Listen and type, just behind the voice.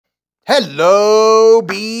Hello,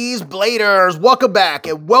 Beez Bladers. Welcome back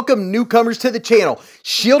and welcome newcomers to the channel.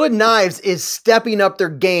 Shielded Knives is stepping up their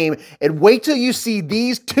game, and wait till you see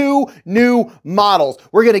these two new models.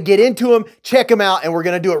 We're going to get into them, check them out, and we're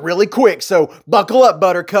going to do it really quick. So buckle up,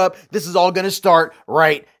 Buttercup. This is all going to start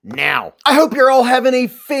right now. I hope you're all having a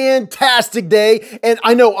fantastic day, and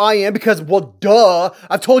I know I am because, well, duh,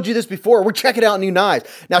 I've told you this before. We're checking out new knives.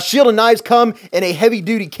 Now, shielded knives come in a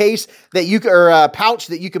heavy-duty case that you or a pouch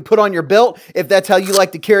that you can put on your belt if that's how you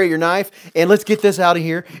like to carry your knife. And let's get this out of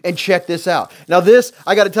here and check this out. Now, this,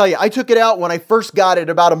 I got to tell you, I took it out when I first got it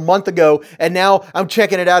about a month ago, and now I'm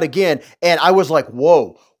checking it out again, and I was like,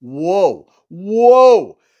 whoa, whoa,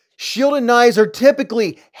 whoa. Shielded knives are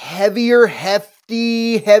typically heavier,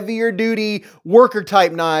 heavier duty worker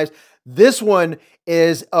type knives. This one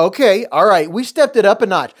is, okay, all right, we stepped it up a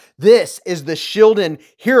notch. This is the Shielded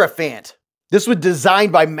Hierophant. This was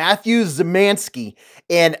designed by Matthew Zemansky.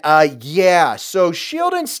 And yeah, so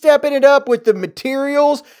Shielded stepping it up with the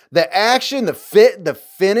materials, the action, the fit, the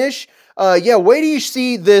finish. Yeah, wait till you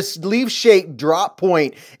see this leaf-shaped drop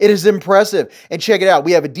point. It is impressive. And check it out.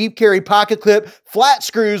 We have a deep carry pocket clip, flat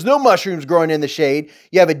screws, no mushrooms growing in the shade.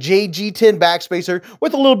 You have a JG10 backspacer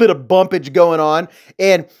with a little bit of bumpage going on.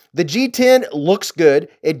 And the G10 looks good.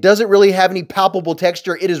 It doesn't really have any palpable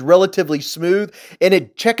texture. It is relatively smooth.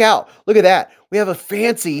 And check out, look at that. We have a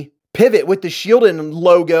fancy pivot with the Shielded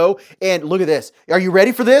logo. And look at this. Are you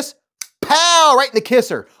ready for this? Pow! Right in the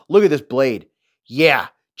kisser. Look at this blade. Yeah.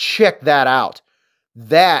 Check that out.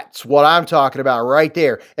 That's what I'm talking about right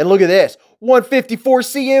there. And look at this. 154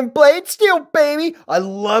 cm blade steel, baby. I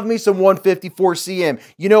love me some 154 cm.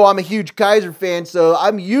 You know, I'm a huge KIZER fan, so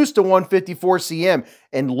I'm used to 154 cm.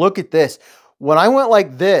 And look at this. When I went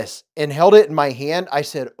like this and held it in my hand, I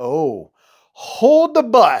said, oh, hold the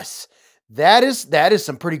bus. That is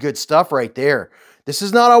some pretty good stuff right there. This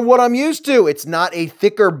is not what I'm used to. It's not a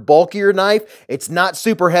thicker, bulkier knife. It's not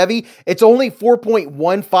super heavy. It's only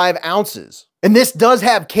 4.15 ounces. And this does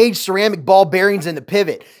have caged ceramic ball bearings in the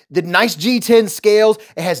pivot. The nice G10 scales.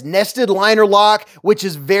 It has nested liner lock, which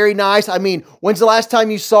is very nice. I mean, when's the last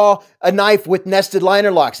time you saw a knife with nested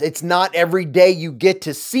liner locks? It's not every day you get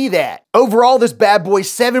to see that. Overall, this bad boy is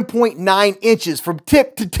 7.9 inches from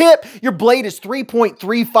tip to tip. Your blade is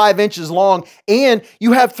 3.35 inches long, and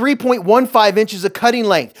you have 3.15 inches of cutting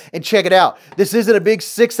length. And check it out. This isn't a big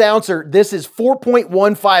 6-ouncer. This is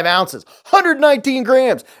 4.15 ounces, 119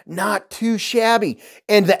 grams. Not too shabby.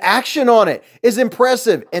 And the action on it is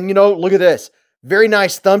impressive. And you know, look at this. Very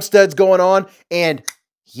nice thumb studs going on. And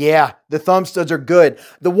yeah, the thumb studs are good.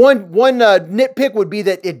 The one nitpick would be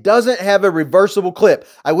that it doesn't have a reversible clip.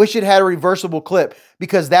 I wish it had a reversible clip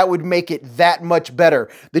because that would make it that much better.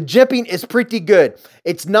 The jimping is pretty good.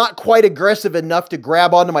 It's not quite aggressive enough to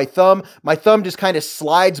grab onto my thumb. My thumb just kind of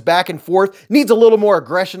slides back and forth. Needs a little more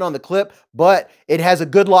aggression on the clip, but it has a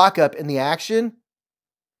good lockup in the action.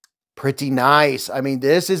 Pretty nice. I mean,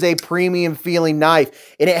 this is a premium feeling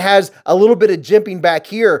knife, and it has a little bit of jimping back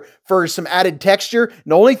here for some added texture.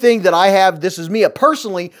 And the only thing that I have, this is me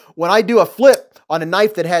personally, when I do a flip on a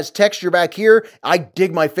knife that has texture back here, I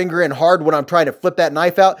dig my finger in hard when I'm trying to flip that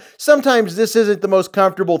knife out. Sometimes this isn't the most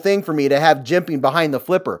comfortable thing for me to have jimping behind the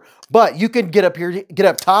flipper, but you can get up here, get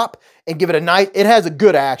up top and give it a knife. It has a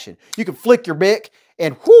good action. You can flick your bic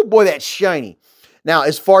and whoo, boy, that's shiny. Now,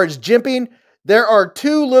 as far as jimping, there are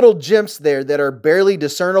two little jimps there that are barely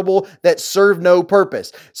discernible that serve no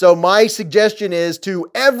purpose. So my suggestion is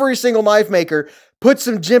to every single knife maker, put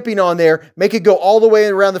some jimping on there, make it go all the way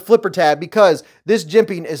around the flipper tab because this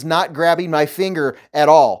jimping is not grabbing my finger at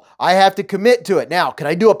all. I have to commit to it. Now, can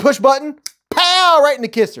I do a push button? Pow! Right in the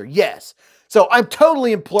kisser. Yes. So I'm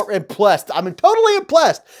totally impressed. I'm totally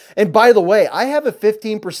impressed. And by the way, I have a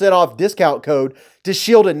 15% off discount code to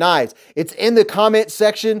Shielded Knives. It's in the comment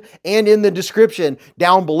section and in the description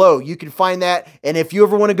down below. You can find that. And if you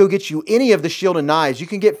ever want to go get you any of the Shielded Knives, you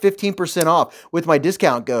can get 15% off with my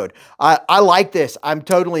discount code. I like this. I'm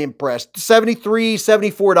totally impressed. $73,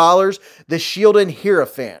 $74, the Shielded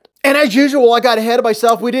Hierophant. And as usual, I got ahead of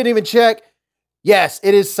myself. We didn't even check. Yes,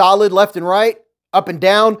 it is solid left and right, up and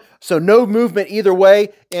down, so no movement either way.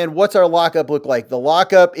 And what's our lockup look like? The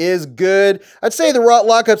lockup is good. I'd say the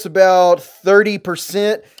lockup's about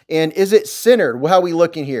 30%. And is it centered? How are we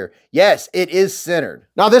looking here? Yes, it is centered.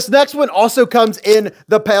 Now this next one also comes in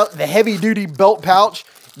the heavy duty belt pouch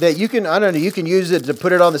that you can, I don't know, you can use it to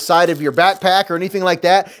put it on the side of your backpack or anything like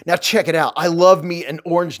that. Now check it out. I love me an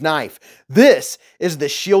orange knife. This is the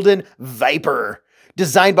Shielded Viper,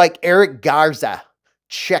 designed by Eric Garza.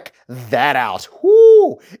 Check that out.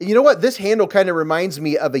 Whoo! And you know what? This handle kind of reminds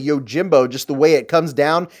me of a Yojimbo, just the way it comes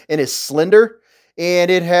down and is slender.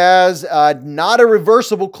 and it has not a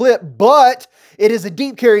reversible clip, but it is a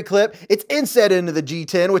deep carry clip. It's inset into the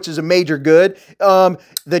G10, which is a major good.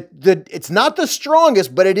 It's not the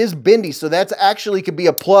strongest, but it is bendy, so that's actually could be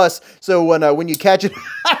a plus. So when you catch it,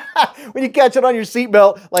 when you catch it on your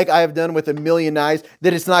seatbelt, like I have done with a million knives,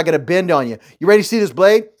 that it's not going to bend on you. You ready to see this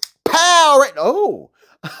blade? Pow! Right.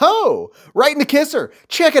 Oh, right in the kisser.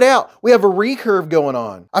 Check it out. We have a recurve going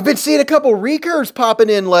on. I've been seeing a couple recurves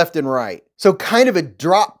popping in left and right. So kind of a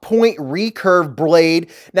drop point recurve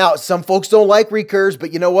blade. Now, some folks don't like recurves,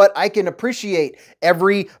 but you know what? I can appreciate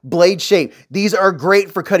every blade shape. These are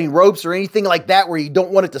great for cutting ropes or anything like that where you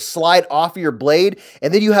don't want it to slide off of your blade.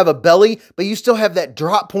 And then you have a belly, but you still have that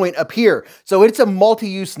drop point up here. So it's a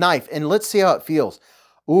multi-use knife. And let's see how it feels.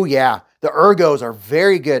 Oh yeah, the ergos are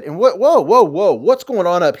very good. And whoa, what's going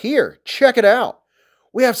on up here? Check it out.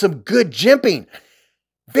 We have some good jimping.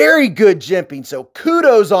 Very good jimping. So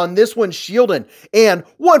kudos on this one, shielding. And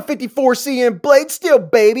 154 cm blade steel,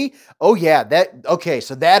 baby. Oh yeah, okay,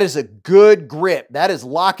 so that is a good grip. That is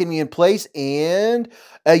locking me in place, and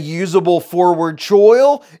a usable forward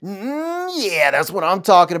choil. Yeah, that's what I'm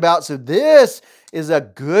talking about. So this is a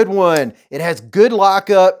good one. It has good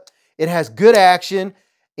lockup. It has good action.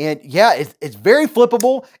 And yeah, it's very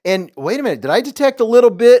flippable. And wait a minute, did I detect a little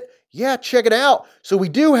bit? Yeah, check it out. So we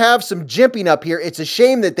do have some jimping up here. It's a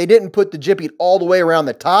shame that they didn't put the jimping all the way around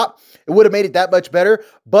the top. It would have made it that much better,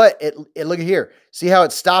 but look at here. See how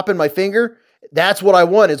it's stopping my finger? That's what I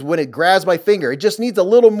want, is when it grabs my finger. It just needs a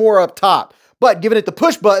little more up top. But giving it the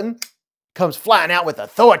push button, comes flying out with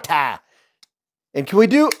authority. And can we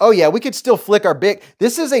do, oh yeah, we could still flick our Bic.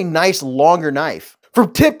 This is a nice longer knife.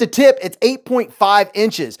 From tip to tip, it's 8.5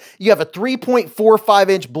 inches. You have a 3.45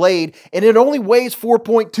 inch blade, and it only weighs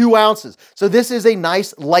 4.2 ounces. So this is a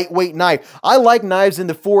nice lightweight knife. I like knives in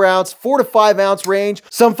the 4 to 5 ounce range.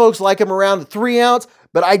 Some folks like them around the 3 ounce,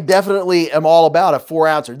 but I definitely am all about a 4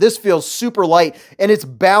 ouncer. This feels super light, and it's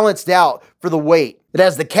balanced out for the weight. It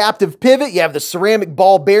has the captive pivot. You have the ceramic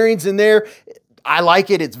ball bearings in there. I like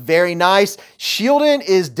it. It's very nice. Shielding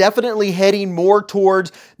is definitely heading more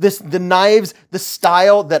towards the knives, the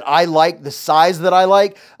style that I like, the size that I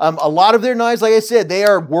like. A lot of their knives, like I said, they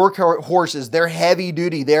are workhorses. They're heavy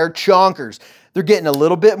duty. They're chonkers. They're getting a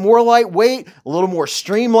little bit more lightweight, a little more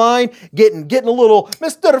streamlined, getting a little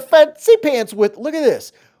Mr. Fancy Pants with, look at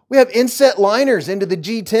this. We have inset liners into the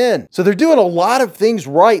G10. So they're doing a lot of things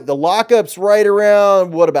right. The lockup's right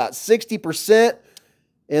around, what, about 60%?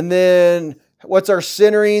 And then what's our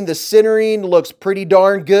centering? The centering looks pretty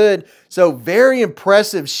darn good. So very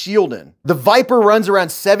impressive shielding. The Viper runs around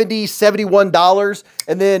 $70, $71.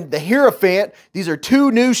 And then the Hierophant, these are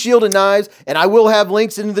two new shielded knives, and I will have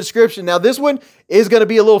links in the description. Now this one is gonna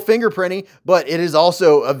be a little fingerprinty, but it is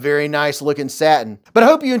also a very nice looking satin. But I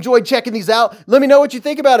hope you enjoyed checking these out. Let me know what you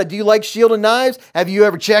think about it. Do you like shielded knives? Have you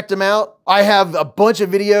ever checked them out? I have a bunch of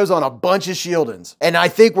videos on a bunch of shieldings, and I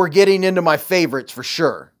think we're getting into my favorites for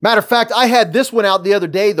sure. Matter of fact, I had this one out the other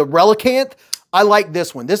day, the Relicanth. I like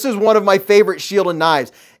this one. This is one of my favorite shielded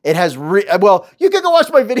knives. It has, well, you can go watch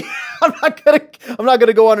my video. I'm not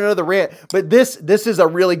gonna go on another rant, but this is a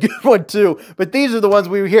really good one too. But these are the ones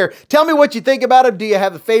we were here. Tell me what you think about them. Do you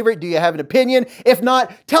have a favorite? Do you have an opinion? If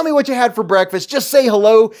not, tell me what you had for breakfast. Just say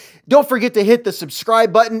hello. Don't forget to hit the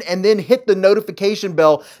subscribe button and then hit the notification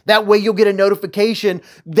bell. That way you'll get a notification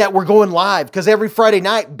that we're going live, because every Friday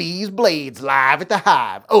night, Beez Blades live at the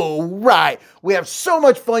Hive. Oh, right. We have so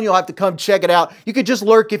much fun. You'll have to come check it out. You could just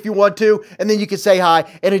lurk if you want to, and then you can say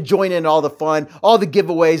hi and join in all the fun, all the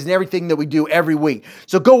giveaways and everything that we do every week.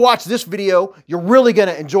 So go watch this video. You're really going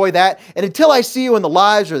to enjoy that. And until I see you in the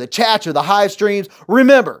lives or the chats or the Hive streams,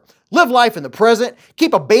 remember, live life in the present,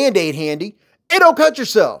 keep a Band-Aid handy, and don't cut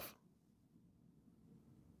yourself.